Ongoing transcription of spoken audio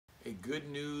Hey, good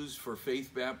news for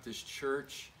Faith Baptist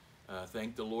Church.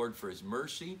 Thank the Lord for His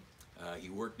mercy. He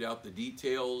worked out the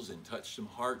details and touched some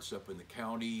hearts up in the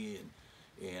county,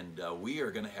 and we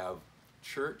are going to have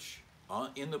church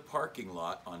in the parking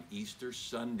lot on Easter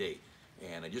Sunday.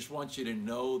 And I just want you to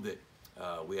know that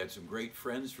we had some great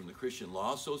friends from the Christian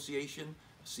Law Association,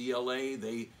 CLA.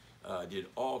 They did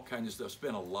all kinds of stuff,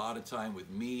 spent a lot of time with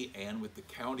me and with the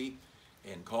county,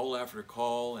 and call after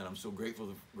call, and I'm so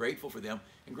grateful for them,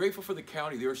 and grateful for the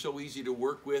county. They're so easy to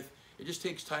work with. It just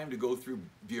takes time to go through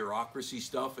bureaucracy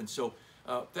stuff, and so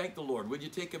thank the Lord. Would you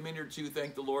take a minute or two?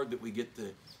 Thank the Lord that we get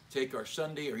to take our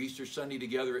Sunday, our Easter Sunday,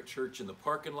 together at church in the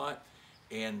parking lot,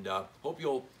 and hope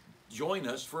you'll join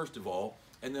us first of all,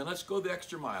 and then let's go the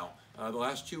extra mile. The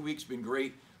last 2 weeks been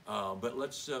great, but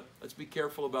let's be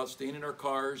careful about staying in our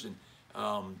cars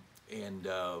and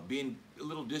being a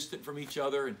little distant from each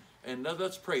other, and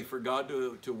let's pray for God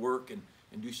to work and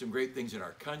do some great things in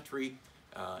our country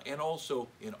and also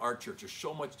in our church. There's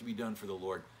so much to be done for the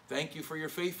Lord. Thank you for your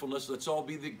faithfulness. Let's all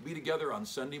be together on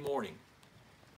Sunday morning.